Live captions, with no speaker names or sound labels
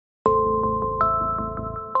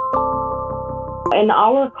In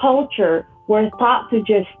our culture, we're taught to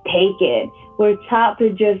just take it. We're taught to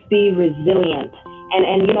just be resilient.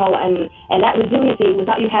 And that resiliency,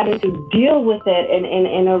 without you having to deal with it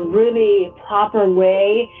in a really proper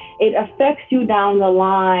way, it affects you down the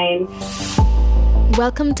line.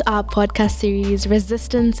 Welcome to our podcast series,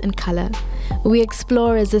 Resistance in Color. We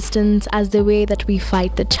explore resistance as the way that we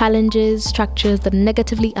fight the challenges, structures that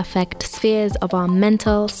negatively affect spheres of our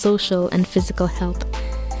mental, social, and physical health.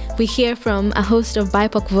 We hear from a host of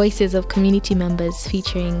BIPOC voices of community members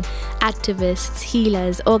featuring activists,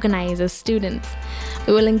 healers, organizers, students.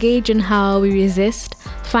 We will engage in how we resist,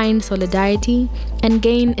 find solidarity, and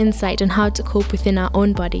gain insight on how to cope within our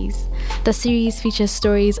own bodies. The series features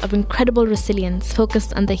stories of incredible resilience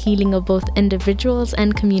focused on the healing of both individuals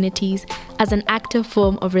and communities as an active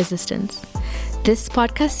form of resistance. This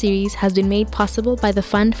podcast series has been made possible by the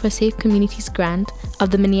Fund for Safe Communities grant of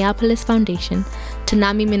the Minneapolis Foundation to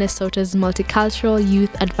NAMI Minnesota's Multicultural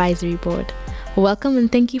Youth Advisory Board. Welcome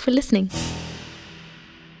and thank you for listening.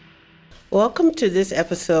 Welcome to this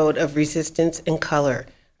episode of Resistance in Color.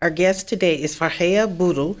 Our guest today is Farhia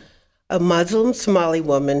Boodle, a Muslim Somali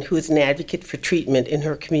woman who is an advocate for treatment in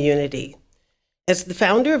her community. As the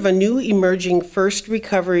founder of a new emerging first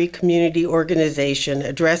recovery community organization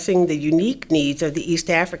addressing the unique needs of the East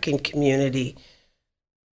African community,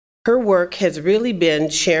 her work has really been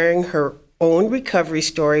sharing her own recovery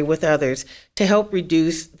story with others to help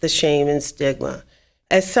reduce the shame and stigma.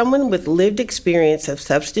 As someone with lived experience of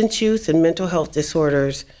substance use and mental health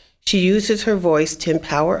disorders, she uses her voice to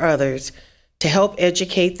empower others, to help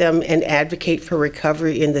educate them and advocate for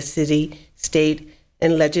recovery in the city, state,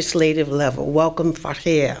 and legislative level. Welcome,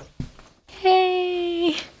 Farhia.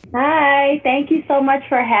 Hey. Hi, thank you so much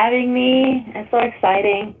for having me. It's so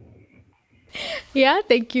exciting. Yeah,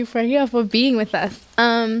 thank you, Farhia, for being with us.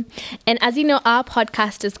 And as you know, our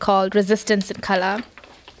podcast is called Resistance in Color.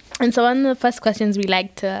 And so one of the first questions we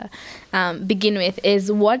like to begin with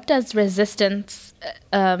is, what does resistance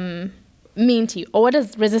mean to you? Or what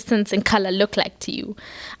does resistance in color look like to you?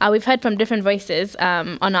 We've heard from different voices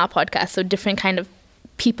on our podcast, so different kind of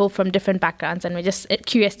people from different backgrounds, and we're just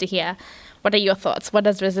curious to hear, what are your thoughts? What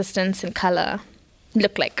does resistance in color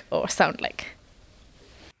look like or sound like?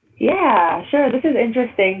 Yeah, sure. This is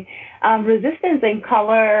interesting. Resistance in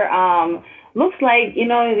color looks like,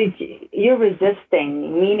 you're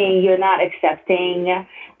resisting, meaning you're not accepting.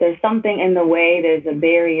 There's something in the way, there's a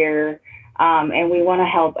barrier, and we want to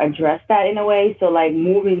help address that in a way. So like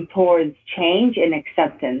moving towards change and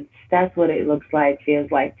acceptance. That's what it looks like,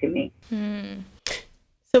 feels like to me.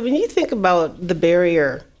 So when you think about the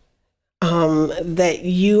barrier that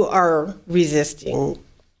you are resisting,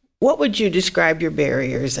 what would you describe your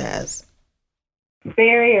barriers as?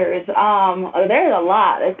 Barriers, there's a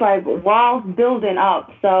lot. It's like walls building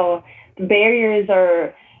up. So the barriers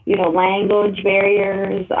are, language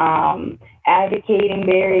barriers, advocating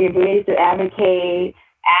barriers, ways to advocate,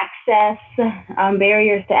 access,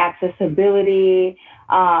 barriers to accessibility,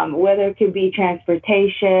 whether it could be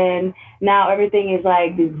transportation. Now everything is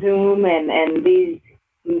like the Zoom and these,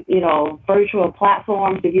 virtual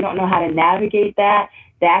platforms. If you don't know how to navigate that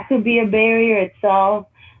could be a barrier itself.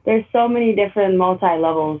 There's so many different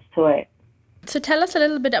multi-levels to it. So tell us a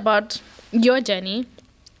little bit about your journey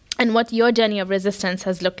and what your journey of resistance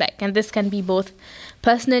has looked like. And this can be both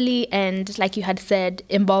personally and, like you had said,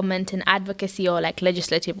 involvement in advocacy or like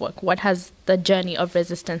legislative work. What has the journey of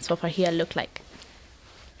resistance for Farhia look like?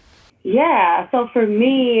 Yeah, so for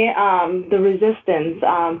me, the resistance,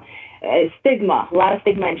 stigma, a lot of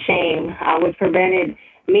stigma and shame, which prevented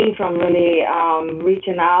me from really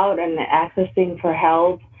reaching out and accessing for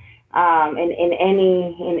help in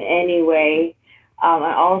any way. And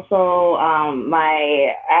also,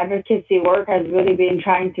 my advocacy work has really been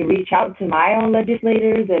trying to reach out to my own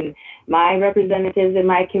legislators and my representatives in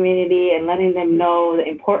my community and letting them know the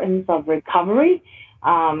importance of recovery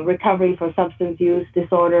for substance use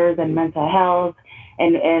disorders and mental health,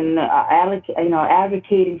 and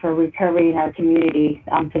advocating for recovery in our community,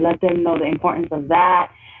 to let them know the importance of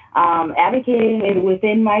that. Advocating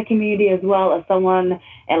within my community as well as someone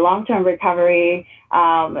in long-term recovery.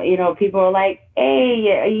 People are like,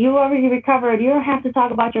 hey, you already recovered. You don't have to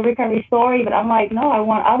talk about your recovery story. But I'm like, no, I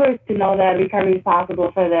want others to know that recovery is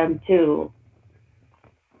possible for them too.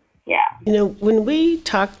 Yeah. When we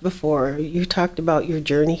talked before, you talked about your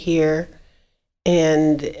journey here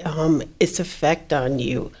and its effect on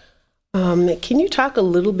you. Can you talk a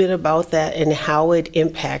little bit about that and how it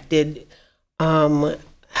impacted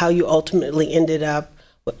how you ultimately ended up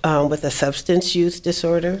with a substance use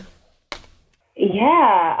disorder?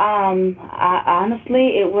 Yeah,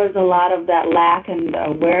 honestly, it was a lot of that lack and the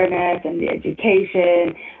awareness and the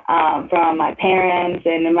education from my parents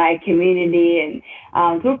and in my community,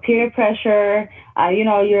 and through peer pressure.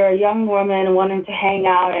 You're a young woman wanting to hang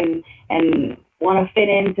out and want to fit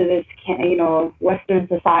into this, Western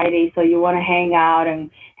society. So you want to hang out and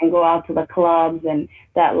go out to the clubs and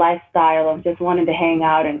that lifestyle of just wanting to hang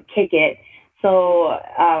out and kick it. So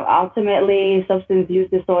ultimately, substance use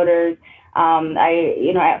disorders.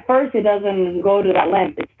 At first it doesn't go to that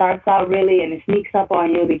length. It starts out really and it sneaks up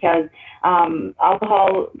on you because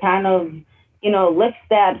alcohol kind of, lifts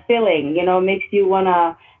that feeling, makes you want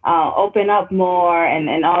to open up more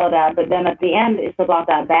and all of that. But then at the end, it's about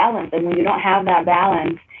that balance. And when you don't have that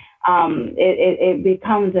balance, it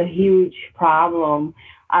becomes a huge problem.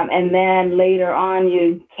 And then later on,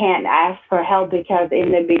 you can't ask for help because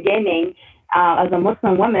in the beginning, as a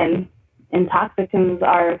Muslim woman, intoxicants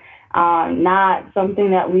are not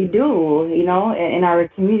something that we do, in our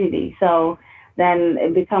community. So then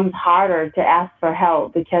it becomes harder to ask for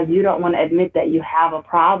help because you don't want to admit that you have a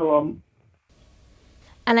problem.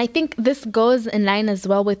 And I think this goes in line as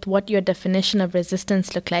well with what your definition of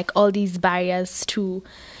resistance look like, all these barriers to,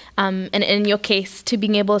 and in your case, to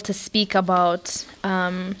being able to speak about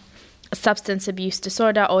substance abuse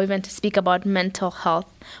disorder or even to speak about mental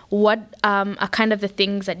health. What are kind of the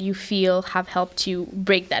things that you feel have helped you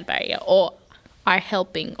break that barrier or are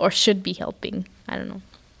helping or should be helping? I don't know.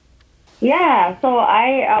 Yeah, so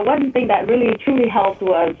one thing that really truly helped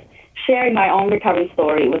was sharing my own recovery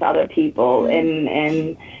story with other people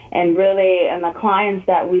and really, and the clients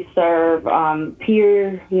that we serve,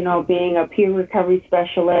 peer, being a peer recovery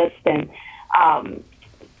specialist, and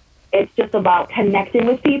it's just about connecting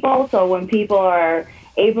with people. So when people are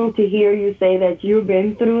able to hear you say that you've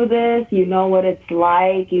been through this, you know what it's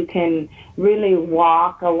like, you can really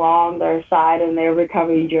walk along their side in their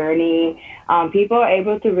recovery journey. People are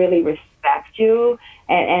able to really respect you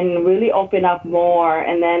and really open up more,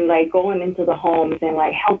 and then like going into the homes and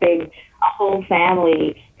like helping a whole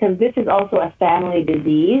family, because this is also a family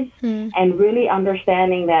disease, and really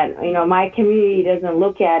understanding that, my community doesn't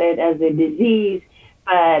look at it as a disease,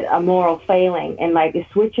 but a moral failing, and like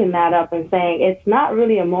switching that up and saying it's not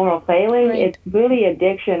really a moral failing, right. It's really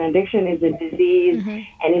addiction. Addiction is a disease,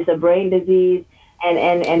 and it's a brain disease,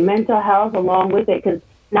 and mental health along with it, because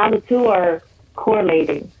now the two are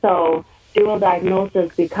correlating. So dual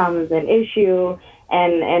diagnosis becomes an issue,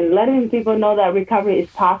 and letting people know that recovery is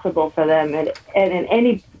possible for them at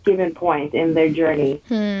any given point in their journey.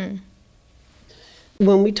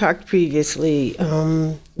 When we talked previously,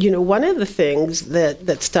 one of the things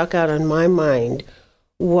that stuck out on my mind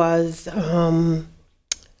was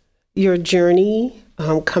your journey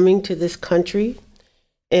coming to this country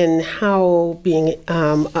and how being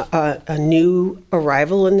a new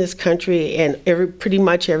arrival in this country and pretty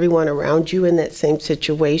much everyone around you in that same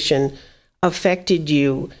situation affected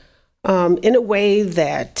you in a way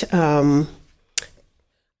that,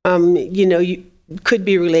 you could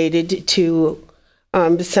be related to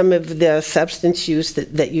some of the substance use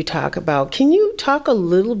that you talk about. Can you talk a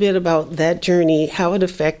little bit about that journey, how it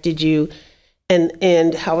affected you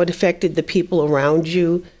and how it affected the people around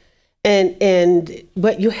you, and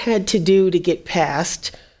what you had to do to get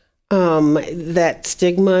past that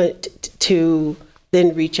stigma to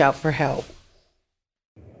then reach out for help?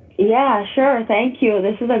 Yeah, sure. Thank you.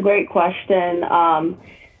 This is a great question.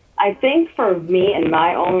 I think for me and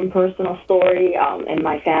my own personal story and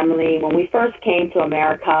my family, when we first came to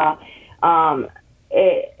America, when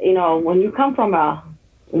you come from a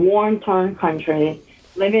war-torn country,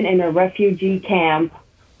 living in a refugee camp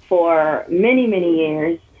for many, many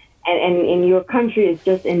years, and your country is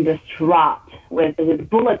just in distraught with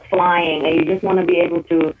bullets flying, and you just want to be able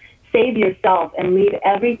to save yourself and leave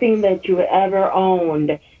everything that you ever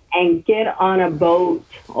owned and get on a boat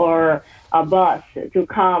or a bus to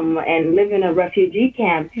come and live in a refugee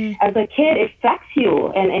camp. As a kid, it affects you,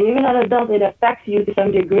 and even as an adult, it affects you to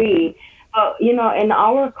some degree. But, in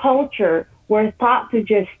our culture, we're taught to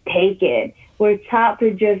just take it. We're taught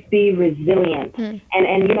to just be resilient, and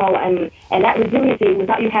that resiliency,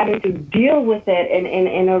 without you having to deal with it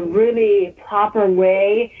in a really proper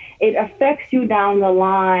way, it affects you down the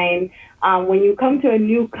line. When you come to a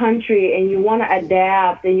new country and you want to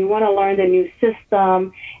adapt and you want to learn the new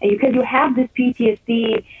system, and because you have this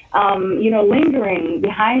PTSD, lingering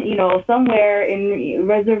behind, somewhere in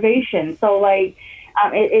reservation. So like,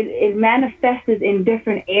 it manifests in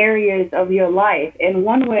different areas of your life. And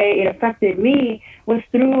one way it affected me was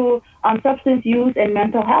through substance use and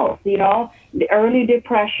mental health. the early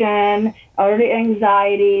depression, early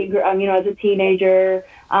anxiety, as a teenager.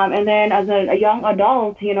 And then as a young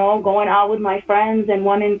adult, going out with my friends and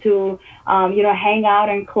wanting to, hang out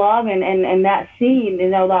and club and that scene,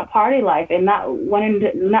 that party life, and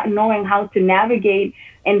not knowing how to navigate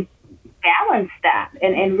and balance that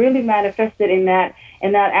and really manifest it in that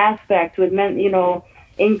aspect with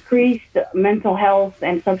increased mental health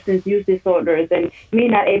and substance use disorders, and me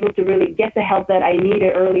not able to really get the help that I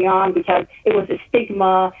needed early on because it was a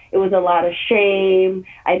stigma, it was a lot of shame.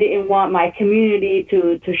 I didn't want my community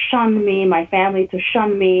to shun me, my family to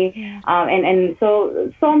shun me, and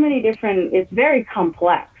so many different. It's very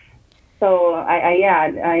complex. So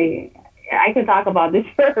I could talk about this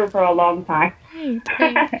for a long time.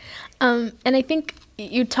 Right. And I think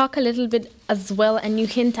you talk a little bit as well, and you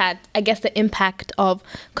hint at, I guess, the impact of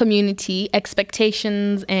community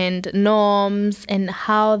expectations and norms and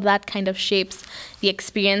how that kind of shapes the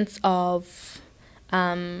experience of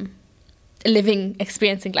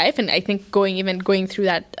experiencing life. And I think going through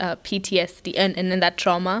that PTSD and then that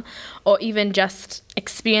trauma, or even just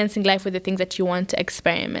experiencing life with the things that you want to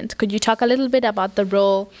experiment. Could you talk a little bit about the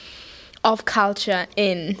role of culture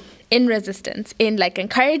in resistance, in like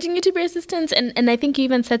encouraging you to be resistant? And I think you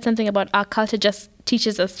even said something about our culture just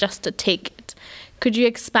teaches us just to take it. Could you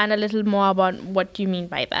expand a little more about what you mean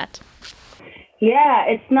by that? Yeah,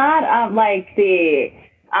 it's not like the,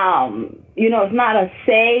 it's not a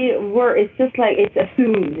say word. It's just like it's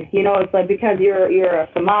assumed. It's like because you're a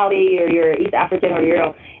Somali or you're East African or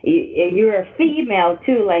you're a female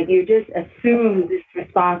too. Like you just assume this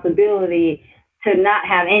responsibility to not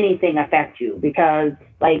have anything affect you because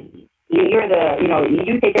like you're the,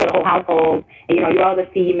 you take care of the whole household and, you are the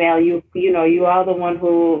female, you are the one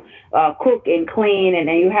who cook and clean and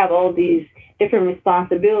you have all these different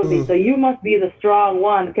responsibilities. So you must be the strong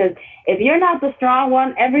one because if you're not the strong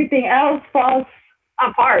one, everything else falls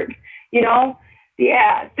apart,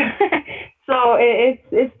 Yeah. So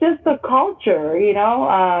it's just a culture,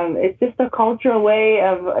 it's just a cultural way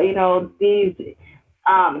of, these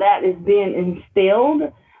that is being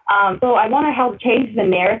instilled. So I want to help change the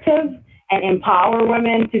narrative and empower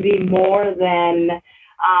women to be more than,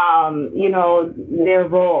 their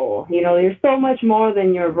role. You're so much more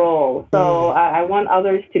than your role. So I want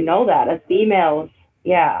others to know that as females.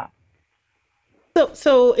 Yeah.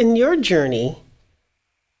 So in your journey,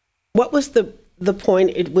 what was the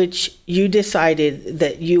point at which you decided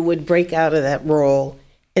that you would break out of that role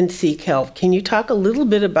and seek help? Can you talk a little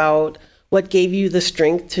bit about what gave you the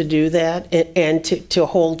strength to do that and to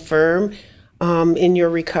hold firm in your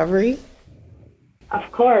recovery? Of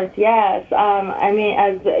course, yes. As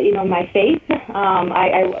my faith,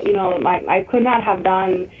 I could not have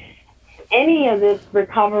done any of this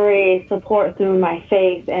recovery support through my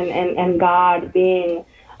faith and God being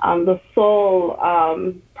the sole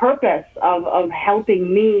purpose of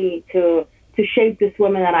helping me to shape this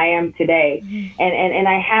woman that I am today. And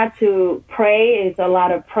I had to pray. It's a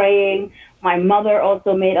lot of praying. My mother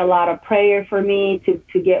also made a lot of prayer for me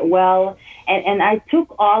to get well. And I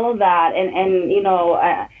took all of that.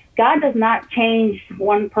 God does not change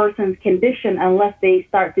one person's condition unless they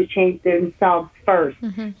start to change themselves first.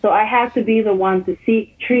 So I have to be the one to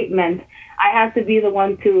seek treatment. I have to be the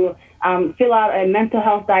one to fill out a mental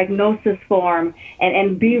health diagnosis form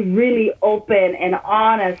and be really open and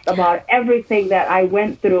honest about everything that I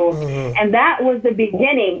went through. And that was the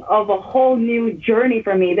beginning of a whole new journey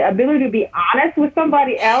for me. The ability to be honest with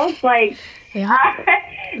somebody else, like, it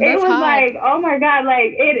was hard. Like, oh my God,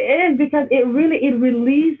 like it is, because it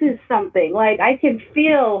releases something. Like I can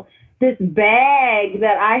feel this bag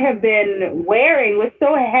that I have been wearing was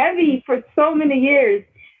so heavy for so many years,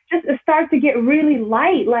 just start to get really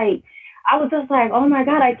light. Like I was just like, oh my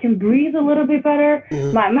God, I can breathe a little bit better.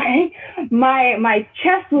 My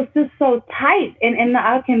chest was just so tight, and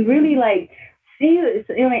I can really like see.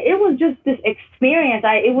 It was just this experience.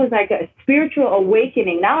 It was like a spiritual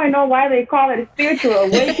awakening. Now I know why they call it a spiritual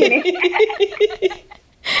awakening.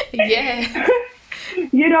 Yeah.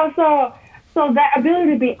 So that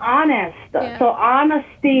ability to be honest, so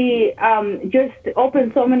honesty just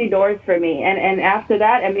opened so many doors for me. And after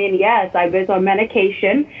that, yes, I was on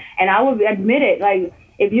medication, and I will admit it, like,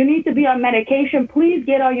 if you need to be on medication, please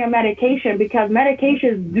get on your medication, because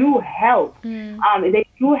medications do help. They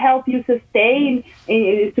do help you sustain,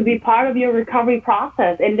 to be part of your recovery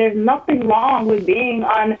process. And there's nothing wrong with being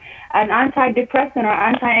on an antidepressant or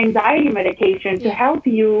anti-anxiety medication to help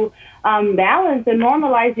you balance and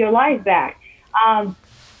normalize your life back.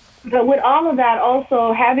 But with all of that,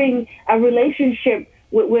 also having a relationship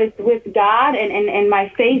with God and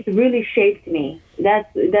my faith really shaped me.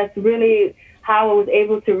 That's really how I was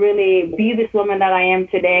able to really be this woman that I am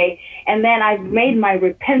today. And then I've made my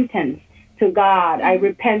repentance to God. I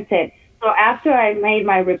repented. So after I made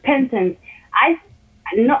my repentance, I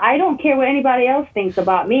don't care what anybody else thinks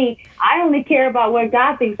about me. I only care about what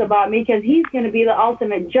God thinks about me, because he's going to be the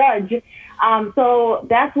ultimate judge. So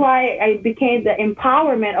that's why I became the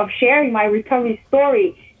empowerment of sharing my recovery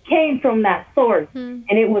story came from that source, and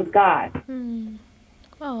it was God.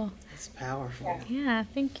 Oh, That's powerful. yeah,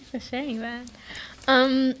 thank you for sharing that.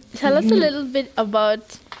 Tell us a little bit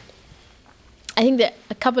about, I think there are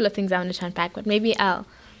a couple of things I want to unpack, but maybe I'll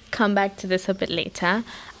come back to this a bit later.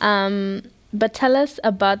 But tell us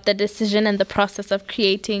about the decision and the process of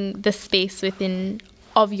creating the space within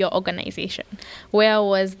of your organization. Where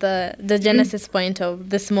was the genesis point of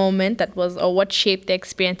this moment that was, or what shaped the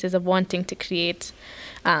experiences of wanting to create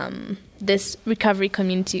this recovery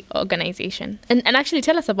community organization? And actually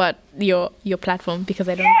tell us about your platform, because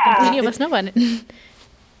I don't think any of us know about it.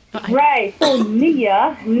 Right. So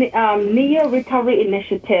NIA Recovery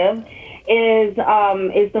Initiative is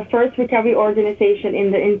the first recovery organization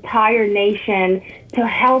in the entire nation to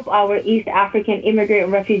help our East African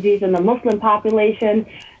immigrant refugees and the Muslim population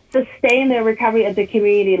sustain their recovery at the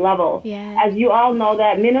community level. Yeah. As you all know,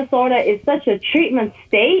 that Minnesota is such a treatment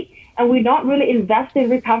state, and we don't really invest in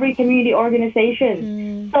recovery community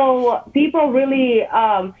organizations. So people really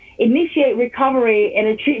initiate recovery in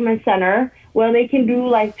a treatment center where they can do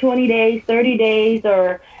like 20 days, 30 days,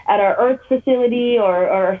 or at our Earth facility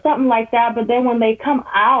or something like that. But then when they come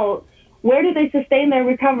out, where do they sustain their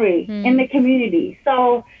recovery? In the community.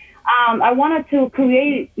 So I wanted to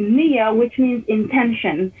create NIA, which means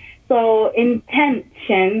intention. So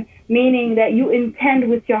intention, meaning that you intend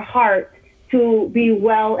with your heart to be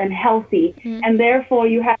well and healthy. And therefore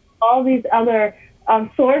you have all these other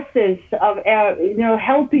sources of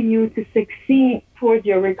helping you to succeed towards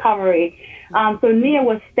your recovery. So NIA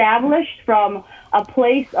was established from a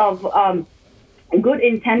place of good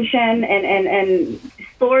intention and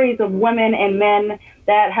stories of women and men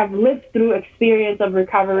that have lived through experience of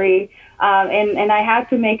recovery. And I had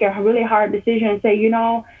to make a really hard decision and say,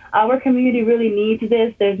 our community really needs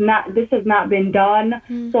this. This has not been done.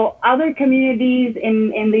 So other communities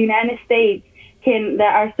in the United States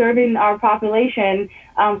that are serving our population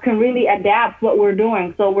can really adapt what we're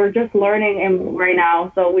doing. So we're just learning right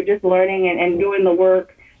now. So we're just learning and doing the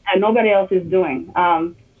work that nobody else is doing.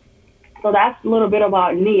 So that's a little bit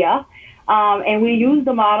about NIA. And we use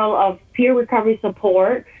the model of peer recovery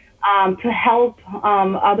support to help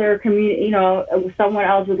other community, someone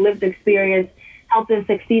else with lived experience, help them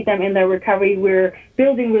succeed them in their recovery. We're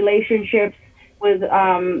building relationships with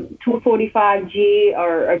 245G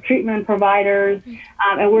or treatment providers,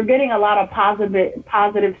 and we're getting a lot of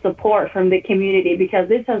positive support from the community, because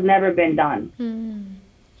this has never been done.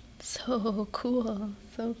 So cool.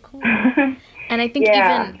 And I think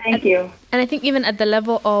thank you. And I think even at the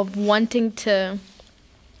level of wanting to,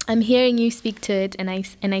 I'm hearing you speak to it, and I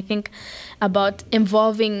think about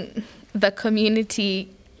involving the community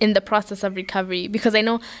in the process of recovery, because I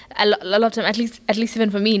know a lot of time, at least even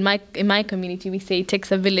for me in my community, we say it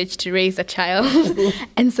takes a village to raise a child,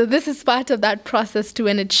 and so this is part of that process too.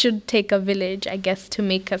 And it should take a village, I guess, to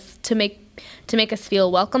make us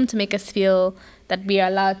feel welcome, to make us feel that we are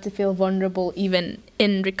allowed to feel vulnerable even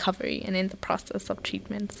in recovery and in the process of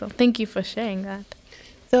treatment. So thank you for sharing that.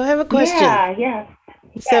 So I have a question. Yeah.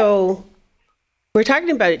 So we're talking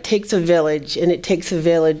about it takes a village, and it takes a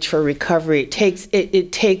village for recovery. It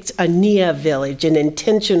takes a NIA village, an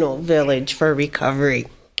intentional village for recovery.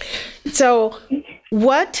 So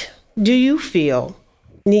what do you feel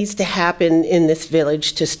needs to happen in this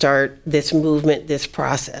village to start this movement, this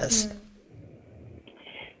process?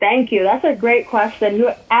 Thank you. That's a great question.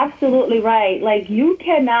 You're absolutely right. Like, you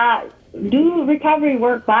cannot do recovery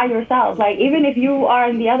work by yourself. Like, even if you are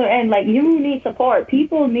on the other end, like, you need support.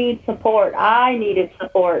 People need support. I needed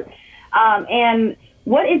support. And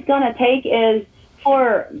what it's going to take is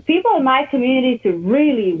for people in my community to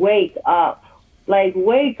really wake up,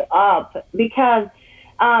 because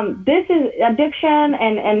this is addiction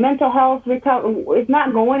and mental health recovery. It's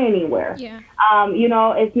not going anywhere. Yeah.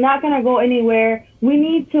 It's not going to go anywhere. We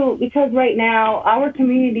need to, because right now our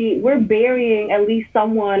community, we're burying at least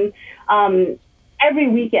someone every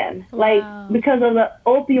weekend, because of the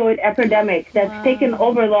opioid epidemic that's taken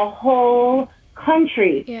over the whole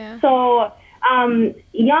country. Yeah. So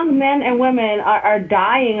young men and women are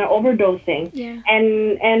dying or overdosing. Yeah.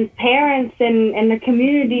 And parents and the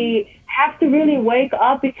community have to really wake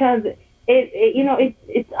up, because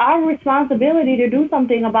it's our responsibility to do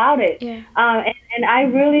something about it. Yeah. And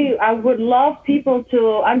I would love people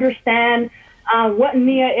to understand what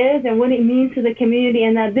NIA is and what it means to the community,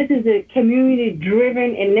 and that this is a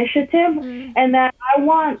community-driven initiative, and that I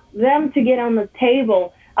want them to get on the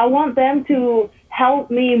table. I want them to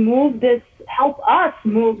help us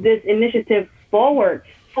move this initiative forward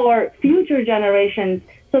for future generations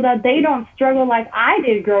so that they don't struggle like I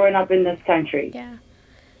did growing up in this country.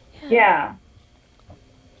 Yeah.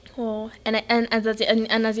 Oh, and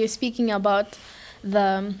as you're speaking about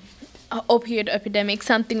the opioid epidemic,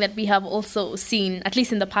 something that we have also seen, at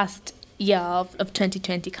least in the past year of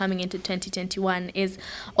 2020 coming into 2021, is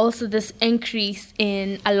also this increase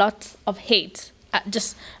in a lot of hate,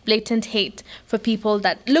 just blatant hate for people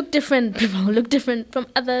that look different from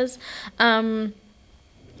others.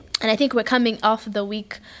 And I think we're coming off in the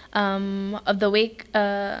wake of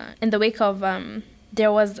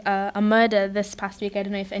there was a murder this past week. I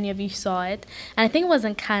don't know if any of you saw it, and I think it was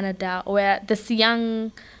in Canada, where this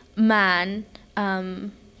young man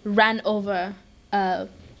ran over a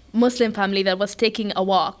Muslim family that was taking a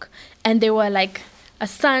walk, and they were like, a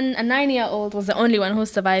 9-year-old was the only one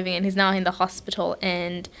who's surviving, and he's now in the hospital,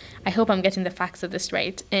 and I hope I'm getting the facts of this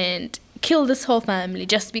right, and killed this whole family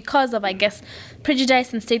just because of, I guess,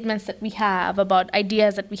 prejudice and statements that we have about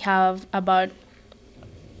ideas that we have about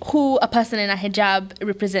who a person in a hijab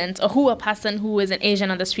represents, or who a person who is an Asian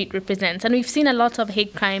on the street represents. And we've seen a lot of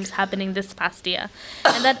hate crimes happening this past year.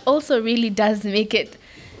 And that also really does make it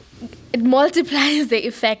multiplies the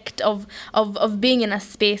effect of being in a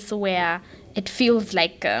space where it feels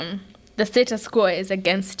like the status quo is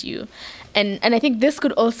against you. And I think this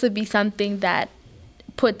could also be something that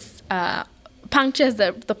punctures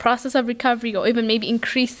the process of recovery, or even maybe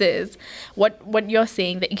increases what you're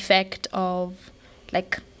saying, the effect of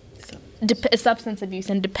like substance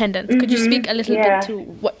abuse and dependence. Could you speak a little bit to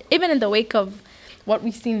what, even in the wake of what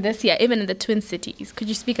we've seen this year, even in the Twin Cities, could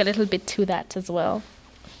you speak a little bit to that as well?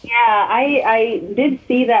 Yeah, I did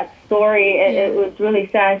see that story. It was really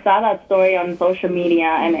sad. I saw that story on social media,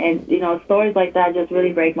 and stories like that just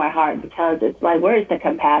really break my heart, because it's like, where is the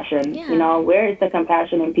compassion? Where is the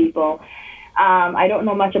compassion in people? I don't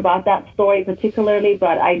know much about that story particularly,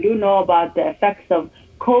 but I do know about the effects of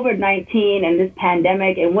COVID-19 and this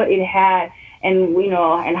pandemic and what it had, and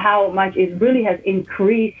and how much it really has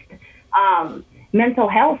increased mental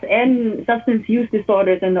health and substance use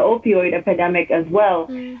disorders and the opioid epidemic as well.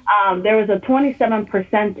 There was a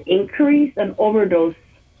 27% increase in overdose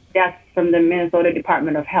deaths from the Minnesota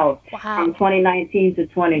Department of Health from 2019 to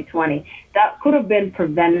 2020. That could have been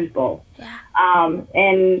preventable.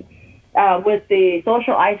 And with the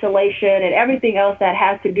social isolation and everything else that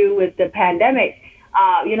has to do with the pandemic,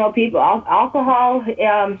 alcohol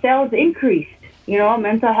sales increased.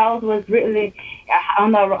 Mental health was really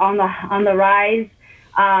on the rise.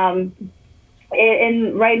 And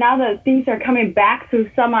right now that things are coming back to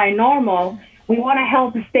semi-normal, we want to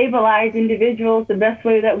help stabilize individuals the best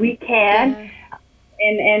way that we can.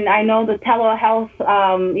 And I know the telehealth,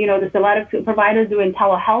 there's a lot of providers doing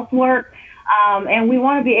telehealth work. And we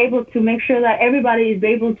want to be able to make sure that everybody is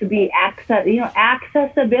able to be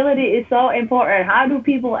accessibility is so important. How do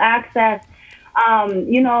people access,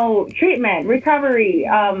 treatment, recovery,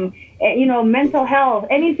 mental health,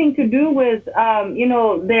 anything to do with,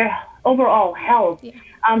 their overall health,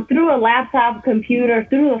 through a laptop, computer,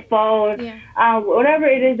 through the phone, whatever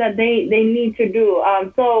it is that they need to do.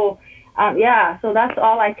 So that's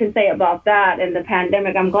all I can say about that and the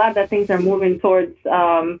pandemic. I'm glad that things are moving towards,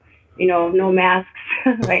 no masks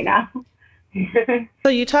right now. So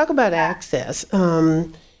you talk about access.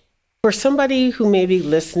 For somebody who may be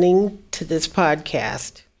listening to this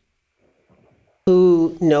podcast,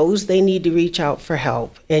 who knows they need to reach out for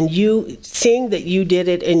help, and you seeing that you did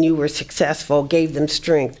it and you were successful gave them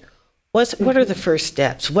strength, what are the first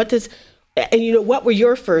steps? What were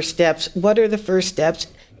your first steps? What are the first steps?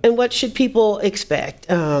 And what should people expect?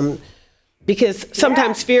 Because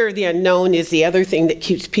sometimes fear of the unknown is the other thing that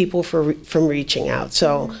keeps people from reaching out.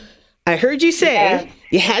 So I heard you say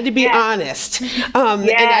you had to be honest. And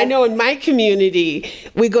I know in my community,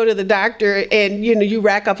 we go to the doctor and, you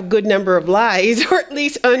rack up a good number of lies, or at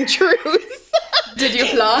least untruths. Did you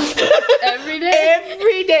floss every day?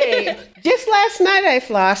 Every day. Just last night I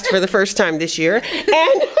flossed for the first time this year.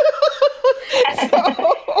 And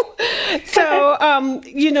so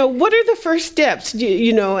what are the first steps,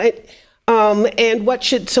 and what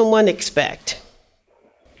should someone expect?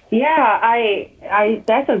 Yeah, I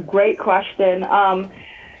that's a great question.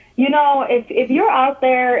 If you're out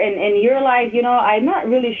there and you're like, I'm not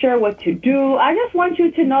really sure what to do, I just want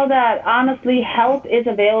you to know that honestly, help is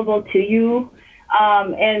available to you.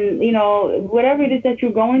 And whatever it is that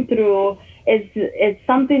you're going through, it's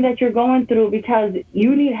something that you're going through because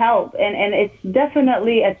you need help, and it's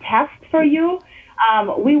definitely a test for you.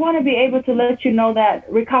 We want to be able to let you know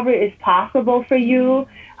that recovery is possible for you.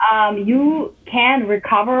 You can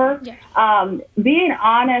recover. Being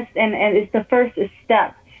honest and it's the first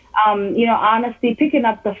step. Honesty, picking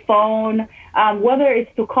up the phone, whether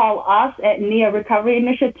it's to call us at NIA Recovery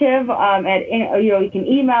Initiative, you can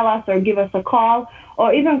email us or give us a call,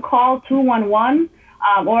 or even call 211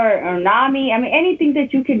 or NAMI. I mean, anything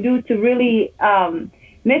that you can do to really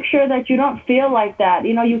make sure that you don't feel like that.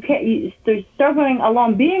 You're struggling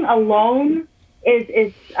alone. Being alone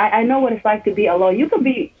is I know what it's like to be alone. You could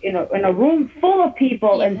be in a room full of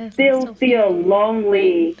people and still feel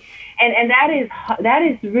lonely. And that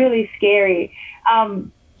is really scary.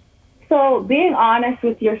 So being honest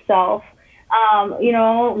with yourself,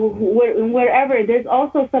 wherever, there's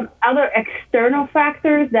also some other external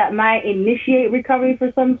factors that might initiate recovery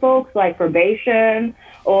for some folks, like probation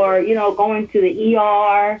or, going to the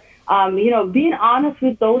ER, being honest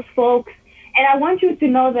with those folks. And I want you to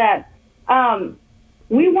know that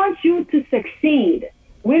we want you to succeed.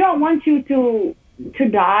 We don't want you to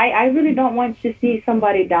die. I really don't want to see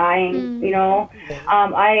somebody dying, and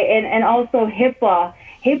also HIPAA.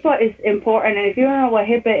 HIPAA is important, and if you don't know what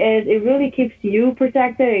HIPAA is, it really keeps you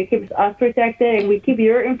protected, it keeps us protected, and we keep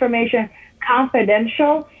your information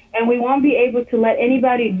confidential, and we won't be able to let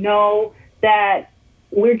anybody know that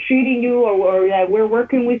we're treating you or that we're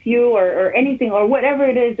working with you or anything or whatever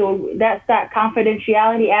it is, or that's that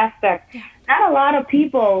confidentiality aspect. Not a lot of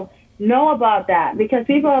people know about that because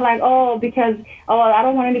people are like, I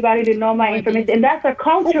don't want anybody to know my information. And that's a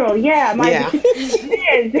cultural, it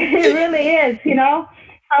is. It really is,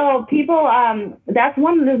 So people, that's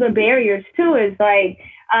one of the barriers too, is like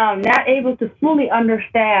not able to fully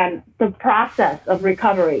understand the process of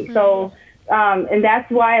recovery. So, and that's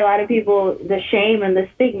why a lot of people, the shame and the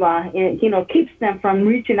stigma, keeps them from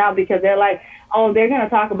reaching out because they're like, they're going to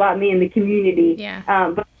talk about me in the community.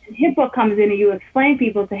 But HIPAA comes in and you explain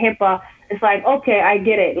people to HIPAA, it's like, okay, I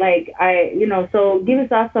get it. Like, so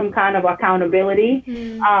give us some kind of accountability.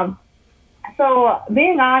 So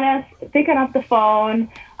being honest, picking up the phone,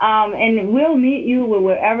 and we'll meet you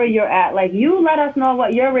wherever you're at. Like, you let us know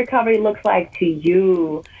what your recovery looks like to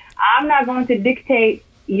you. I'm not going to dictate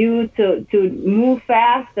you to move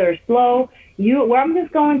fast or slow. We're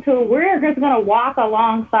just going to walk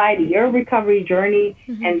alongside your recovery journey,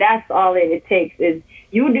 and that's all it takes is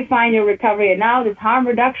you define your recovery. And now there's harm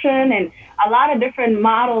reduction and a lot of different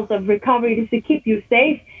models of recovery just to keep you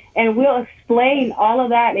safe, and we'll explain all of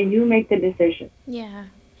that, and you make the decision. Yeah.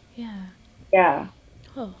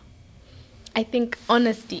 Oh, I think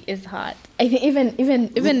honesty is hard. I think even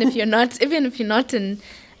if you're not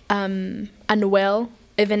unwell,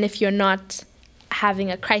 even if you're not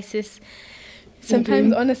having a crisis,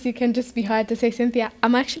 sometimes honesty can just be hard to say. Cynthia,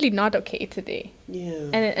 I'm actually not okay today.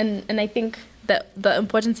 And I think that the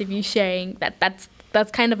importance of you sharing that's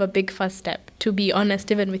kind of a big first step, to be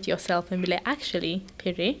honest even with yourself and be like, actually,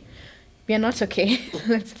 Piri, we are not okay.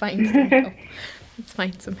 Let's find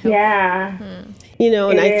some help. Yeah.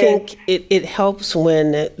 And I think it helps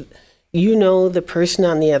when the person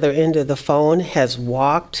on the other end of the phone has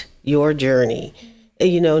walked your journey.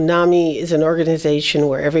 NAMI is an organization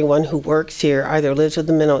where everyone who works here either lives with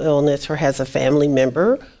a mental illness or has a family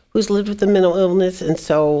member who's lived with a mental illness. And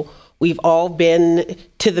so we've all been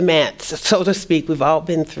to the mats, so to speak. We've all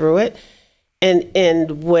been through it.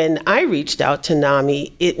 And when I reached out to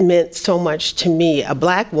NAMI, it meant so much to me, a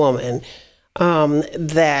Black woman,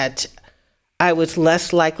 that I was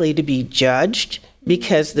less likely to be judged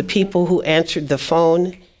because the people who answered the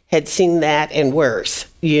phone had seen that and worse,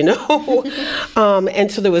 and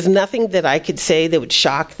so there was nothing that I could say that would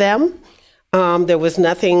shock them. There was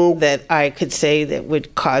nothing that I could say that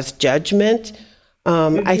would cause judgment.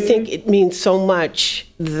 I think it means so much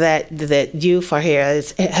that you,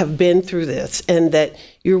 Farhia, have been through this, and that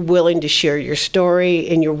you're willing to share your story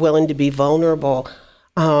and you're willing to be vulnerable,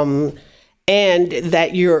 and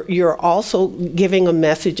that you're also giving a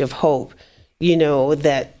message of hope.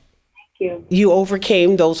 That you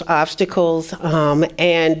overcame those obstacles,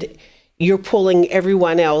 and you're pulling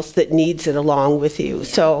everyone else that needs it along with you.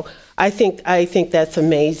 So I think that's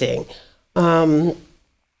amazing. Thank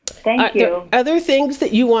you. Are there other things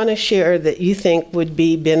that you want to share that you think would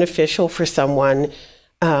be beneficial for someone,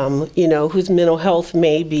 whose mental health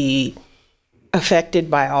may be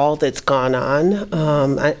affected by all that's gone on?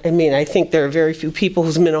 I think there are very few people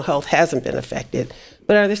whose mental health hasn't been affected.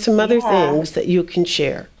 But are there some other things that you can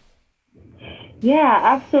share? Yeah,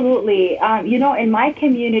 absolutely. In my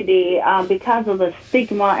community, because of the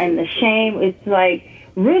stigma and the shame, it's like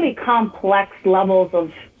really complex levels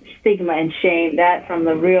of stigma and shame, that from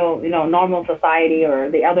the real, normal society or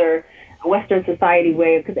the other Western society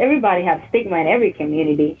way, because everybody has stigma in every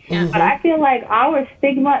community. But I feel like our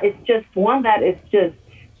stigma is just one that is just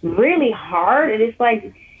really hard. And it's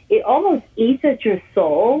like, it almost eats at your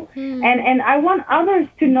soul. And I want others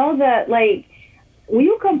to know that, like,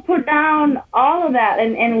 you can put down all of that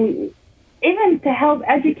and even to help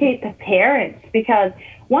educate the parents, because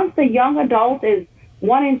once the young adult is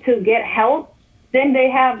wanting to get help, then they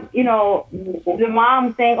have, the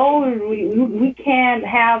mom saying, oh, we can't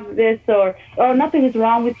have this, or nothing is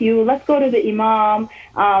wrong with you. Let's go to the imam.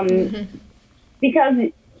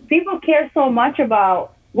 Because people care so much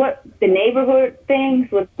about what the neighborhood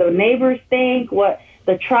thinks, what the neighbors think, what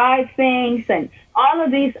the tribe thinks, and all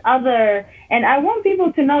of these other. And I want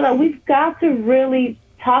people to know that we've got to really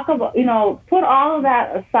talk about, put all of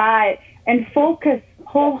that aside and focus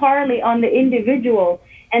wholeheartedly on the individual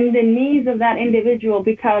and the needs of that individual,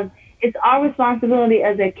 because it's our responsibility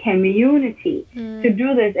as a community to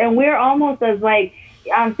do this. And we're almost as like,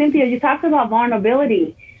 Cynthia, you talked about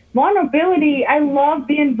vulnerability. Vulnerability, I love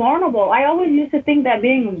being vulnerable. I always used to think that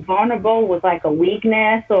being vulnerable was like a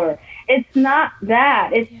weakness, or it's not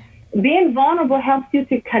that. It's being vulnerable helps you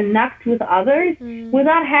to connect with others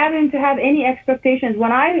without having to have any expectations.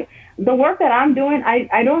 The work that I'm doing,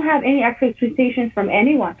 I don't have any expectations from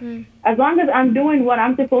anyone. As long as I'm doing what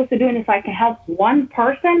I'm supposed to do, and if I can help one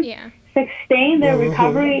person sustain their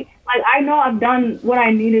recovery, like, I know I've done what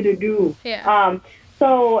I needed to do.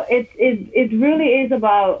 So it really is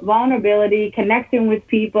about vulnerability, connecting with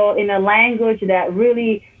people in a language that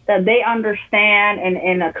they understand,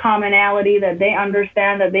 and a commonality that they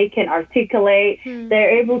understand, that they can articulate. They're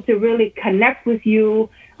able to really connect with you.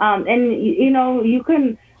 And, you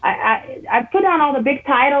can, I put on all the big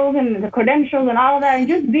titles and the credentials and all of that, and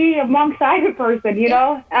just be a monk-sided person,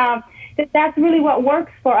 that's really what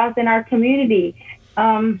works for us in our community.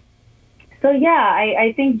 I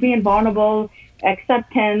think being vulnerable,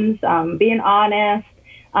 acceptance, being honest.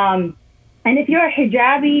 And if you're a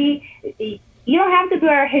hijabi, you don't have to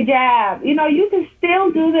wear a hijab. You can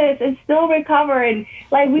still do this and still recover. And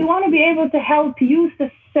like, we want to be able to help you to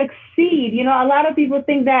succeed. A lot of people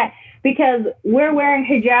think that because we're wearing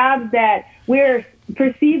hijabs that we're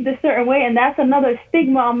perceived a certain way, and that's another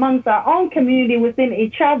stigma amongst our own community within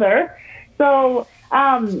each other. So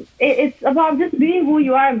it's about just being who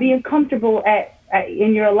you are and being comfortable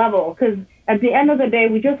in your level, because at the end of the day,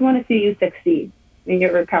 we just want to see you succeed in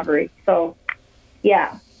your recovery. So,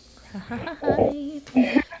 yeah.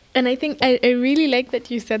 And I think I really like that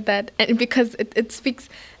you said that, and because it speaks,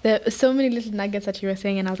 there are so many little nuggets that you were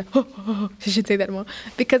saying, and I was like, oh, you should say that more.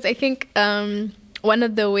 Because I think one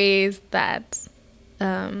of the ways that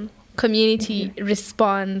community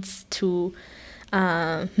responds to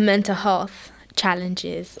mental health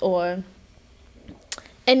challenges, or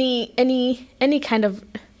any kind of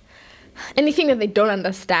anything that they don't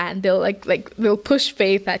understand, they'll push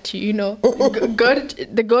faith at you. Go to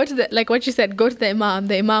the, like what you said, go to the imam.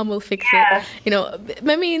 The imam will fix it.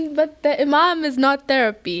 But the imam is not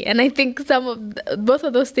therapy, and I think both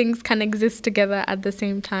of those things can exist together at the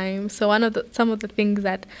same time. So some of the things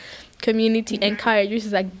that community encourages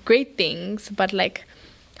is like great things, but like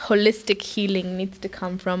holistic healing needs to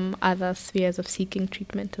come from other spheres of seeking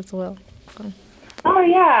treatment as well. So. Oh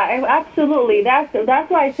yeah, absolutely. That's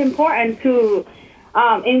why it's important to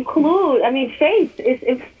include. Faith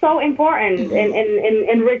is so important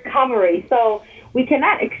in recovery. So we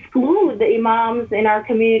cannot exclude the imams in our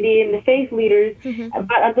community and the faith leaders,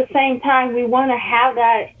 but at the same time, we want to have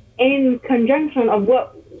that in conjunction of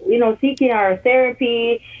what seeking our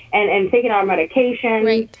therapy and taking our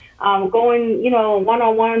medication, going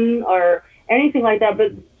one-on-one or anything like that.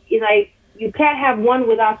 But you can't have one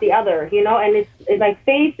without the other, and it's like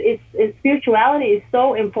faith is spirituality is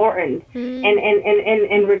so important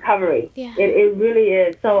in recovery. Yeah. It really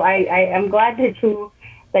is. So I am glad that you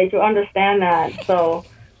understand that. So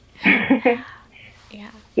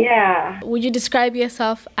yeah. Would you describe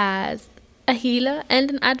yourself as a healer and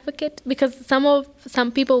an advocate? Because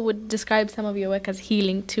some people would describe some of your work as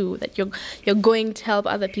healing too, that you're going to help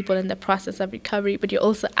other people in the process of recovery, but you're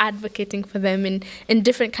also advocating for them in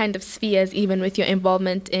different kind of spheres, even with your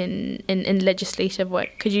involvement in legislative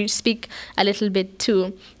work. Could you speak a little bit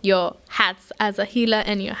to your hats as a healer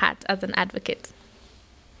and your hat as an advocate?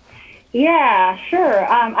 Yeah, sure.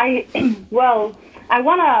 I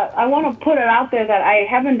wanna put it out there that I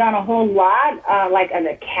haven't done a whole lot, like in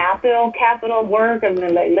the capital work and the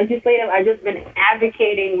legislative. I've just been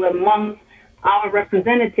advocating among our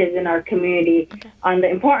representatives in our community on the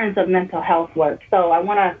importance of mental health work. So I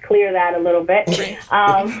want to clear that a little bit.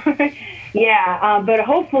 But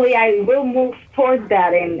hopefully I will move towards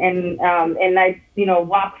that and I,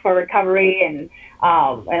 walk for recovery and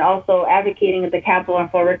also advocating at the Capitol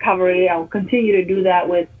for recovery. I'll continue to do that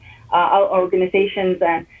with our organizations.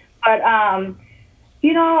 I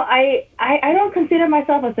don't consider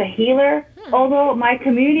myself as a healer, although my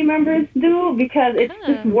community members do, because it's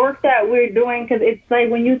this work that we're doing. Because it's like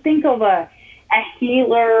when you think of a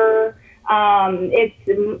healer, it's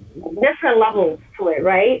different levels to it,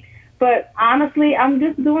 right? But honestly, I'm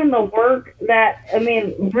just doing the work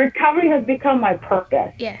recovery has become my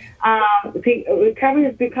purpose. Yes. Recovery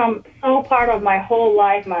has become so part of my whole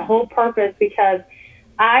life, my whole purpose, because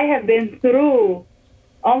I have been through,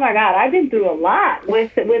 I've been through a lot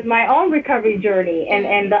with my own recovery journey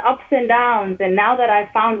and the ups and downs. And now that I've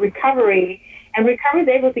found recovery, and recovery is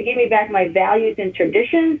able to give me back my values and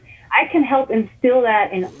traditions, I can help instill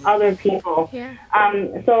that in other people. Yeah.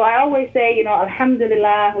 So I always say,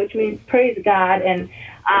 Alhamdulillah, which means praise God, and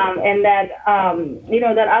that,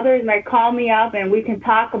 that others might call me up and we can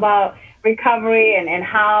talk about recovery and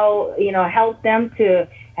how, help them to,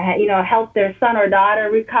 help their son or daughter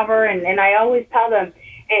recover. And I always tell them,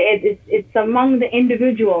 it's among the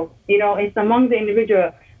individual, it's among the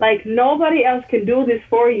individual. Like nobody else can do this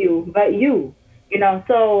for you but you,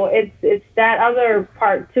 so it's that other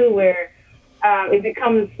part too where it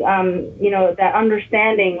becomes, that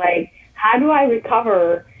understanding, like, how do I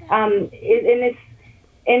recover?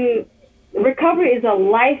 Recovery is a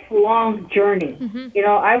lifelong journey. Mm-hmm.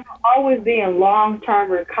 I've always been in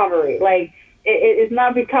long-term recovery. Like it's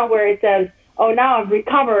not become where it says, oh, now I've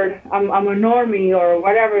recovered, I'm a normie or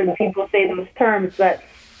whatever people say those terms. But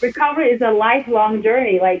recovery is a lifelong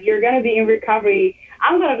journey. Like you're going to be in recovery.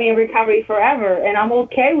 I'm going to be in recovery forever. And I'm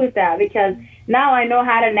okay with that because now I know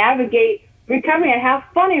how to navigate recovery and have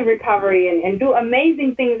fun in recovery and do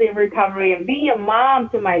amazing things in recovery and be a mom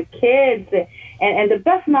to my kids and the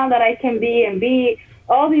best mom that I can be and be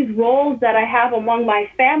all these roles that I have among my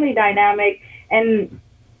family dynamic and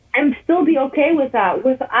still be okay with that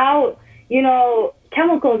without,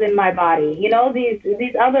 chemicals in my body,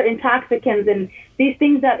 these other intoxicants and these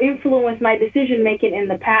things that influence my decision making in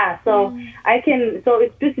the past. So so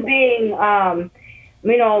it's just being,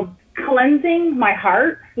 cleansing my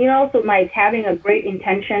heart, so having a great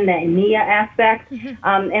intention, that Nia aspect,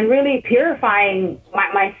 and really purifying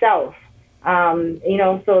myself.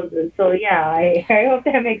 So yeah, I hope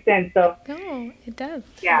that makes sense. So no, it does.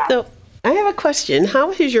 Yeah. So I have a question.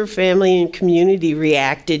 How has your family and community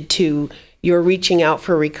reacted to your reaching out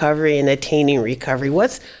for recovery and attaining recovery?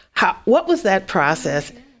 What was that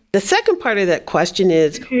process? The second part of that question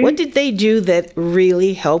is, what did they do that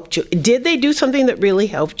really helped you? Did they do something that really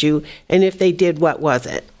helped you? And if they did, what was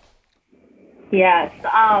it? Yes.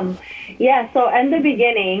 So in the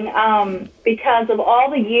beginning, because of all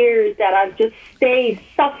the years that I've just stayed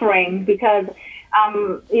suffering because,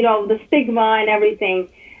 the stigma and everything,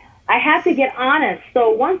 I had to get honest.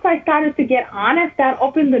 So once I started to get honest, that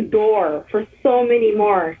opened the door for so many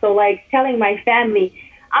more. So like telling my family,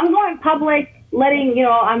 I'm going public,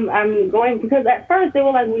 I'm going, because at first they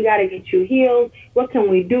were like, we got to get you healed. What can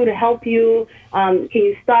we do to help you? Can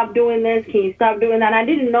you stop doing this? Can you stop doing that? And I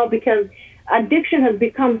didn't know because addiction has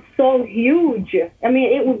become so huge. I mean,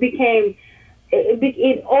 it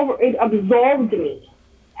absorbed me.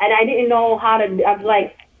 And I didn't know how to,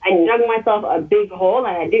 I dug myself a big hole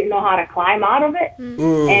and I didn't know how to climb out of it.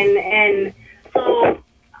 And so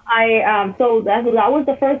that was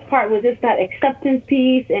the first part, was just that acceptance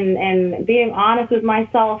piece and being honest with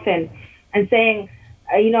myself and saying,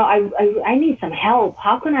 I need some help.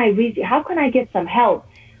 How can I get some help?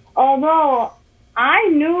 Although I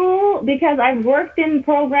knew, because I've worked in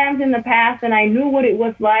programs in the past and I knew what it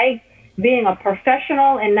was like being a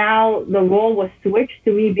professional, and now the role was switched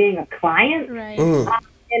to me being a client. Right.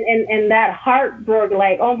 And that heart broke,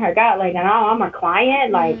 like, oh my God, like now I'm a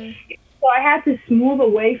client. So I had to smooth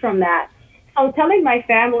away from that. So telling my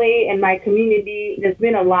family and my community, there's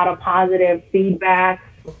been a lot of positive feedback.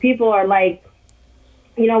 People are like,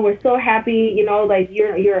 we're so happy, like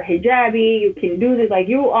you're a hijabi, you can do this, like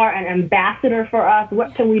you are an ambassador for us.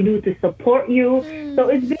 What can we do to support you? So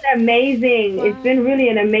it's been amazing. Wow. It's been really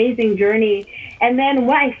an amazing journey. And then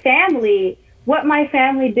what my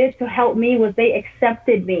family did to help me was they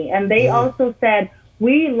accepted me. And they also said,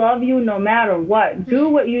 we love you no matter what. Do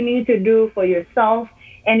what you need to do for yourself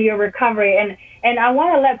and your recovery. And I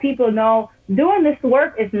want to let people know, doing this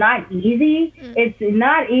work is not easy. It's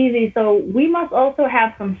not easy. So we must also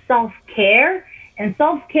have some self-care And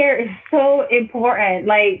self-care is so important.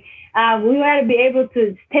 Like, we got to be able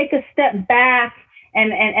to take a step back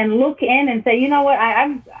and look in and say, you know what,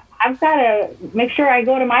 I've got to make sure I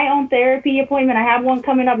go to my own therapy appointment. I have one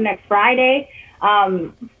coming up next Friday.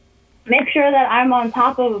 Make sure that I'm on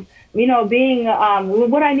top of, being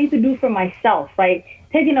what I need to do for myself, right?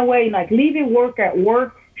 Taking away, like leaving work at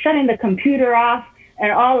work, shutting the computer off,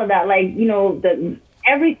 and all of that, like,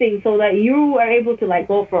 everything, so that you are able to like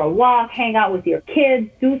go for a walk, hang out with your kids,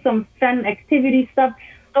 do some fun activity stuff.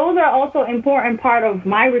 Those are also important part of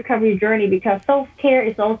my recovery journey, because self-care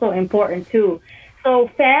is also important too. So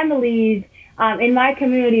families in my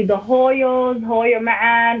community, the Hoyos, Hoyo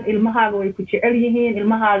Ma'an, ilmahaga way ku jecel yihiin,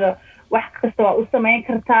 ilmahaga wax kasta waa u samayn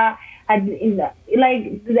kartaa,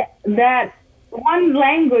 like that one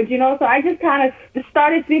language, so I just kind of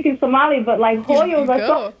started speaking Somali, but like Hoyos are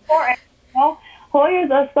so important,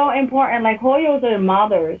 Hoyos are so important. Like Hoyos are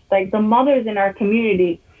mothers, like the mothers in our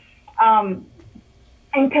community. And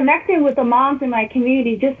connecting with the moms in my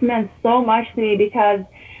community just meant so much to me, because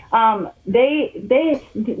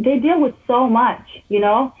they deal with so much,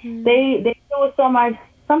 They deal with so much.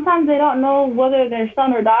 Sometimes they don't know whether their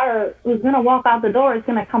son or daughter who's going to walk out the door is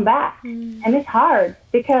going to come back. And it's hard,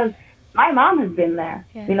 because my mom has been there.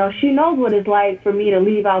 Yeah. She knows what it's like for me to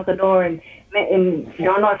leave out the door and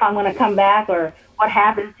don't know if I'm going to come back, or what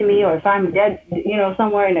happens to me, or if I'm dead,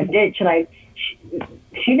 somewhere in a ditch. Like,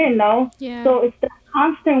 she didn't know. Yeah. So it's the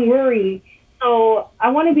constant worry. So I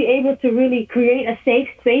want to be able to really create a safe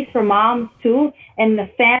space for moms too, and the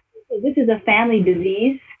family. This is a family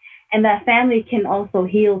disease, and that family can also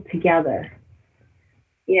heal together.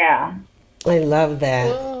 Yeah. I love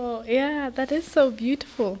that. Oh, yeah, that is so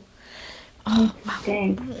beautiful. Oh, wow.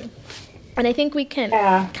 Thanks. And I think we can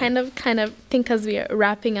kind of think, as we are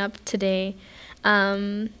wrapping up today,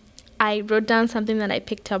 I wrote down something that I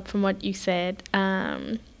picked up from what you said,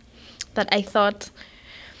 that I thought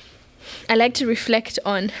I like to reflect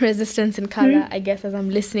on resistance in color, I guess, as I'm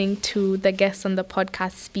listening to the guests on the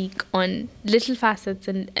podcast speak on little facets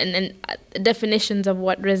and definitions of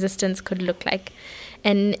what resistance could look like.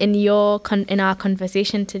 And in our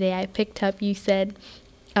conversation today, I picked up, you said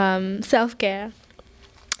self-care,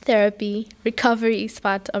 therapy, recovery is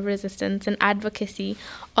part of resistance, and advocacy.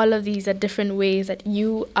 All of these are different ways that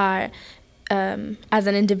you are, as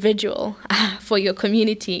an individual, for your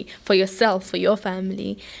community, for yourself, for your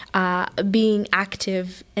family, being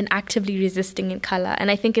active and actively resisting in color. And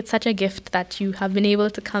I think it's such a gift that you have been able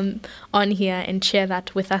to come on here and share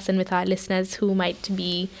that with us and with our listeners who might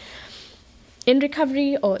be in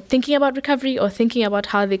recovery, or thinking about recovery, or thinking about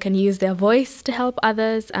how they can use their voice to help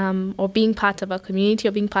others, or being part of a community,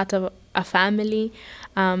 or being part of a family,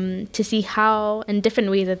 to see how, in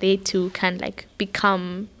different ways, that they too can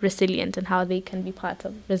become resilient, and how they can be part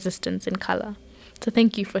of resistance in color. So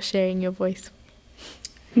thank you for sharing your voice.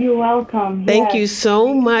 You're welcome. Thank you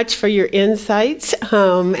so much for your insights,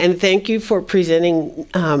 and thank you for presenting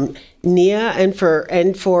Nia, and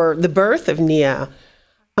for the birth of Nia.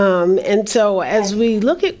 And so as we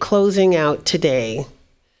look at closing out today,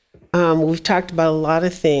 we've talked about a lot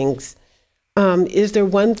of things. Is there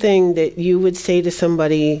one thing that you would say to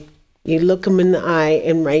somebody, you look them in the eye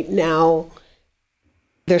and right now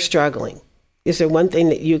they're struggling? Is there one thing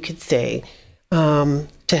that you could say to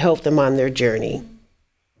help them on their journey?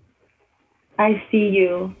 I see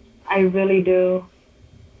you. I really do.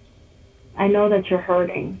 I know that you're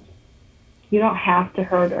hurting. You don't have to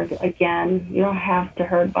hurt again. You don't have to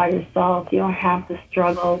hurt by yourself. You don't have to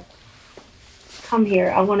struggle. Come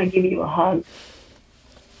here. I want to give you a hug.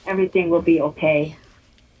 Everything will be okay.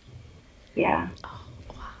 Yeah. Oh,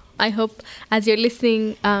 wow. I hope as you're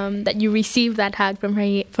listening that you receive that hug from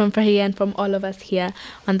Farhia and from all of us here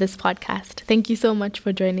on this podcast. Thank you so much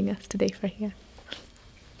for joining us today, Farhia.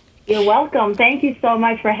 You're welcome. Thank you so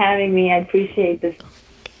much for having me. I appreciate this.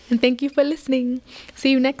 And thank you for listening.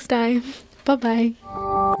 See you next time. Bye-bye.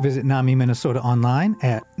 Visit NAMI Minnesota online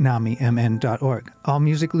at namimn.org. All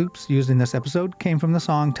music loops used in this episode came from the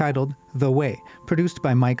song titled The Way, produced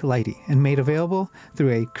by Mike Lighty and made available through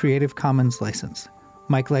a Creative Commons license.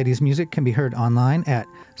 Mike Lighty's music can be heard online at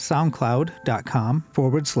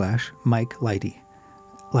soundcloud.com/Mike Lighty.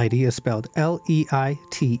 Lighty is spelled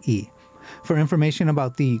Leite. For information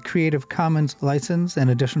about the Creative Commons license and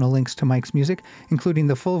additional links to Mike's music, including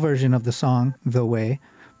the full version of the song The Way,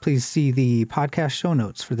 please see the podcast show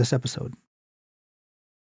notes for this episode.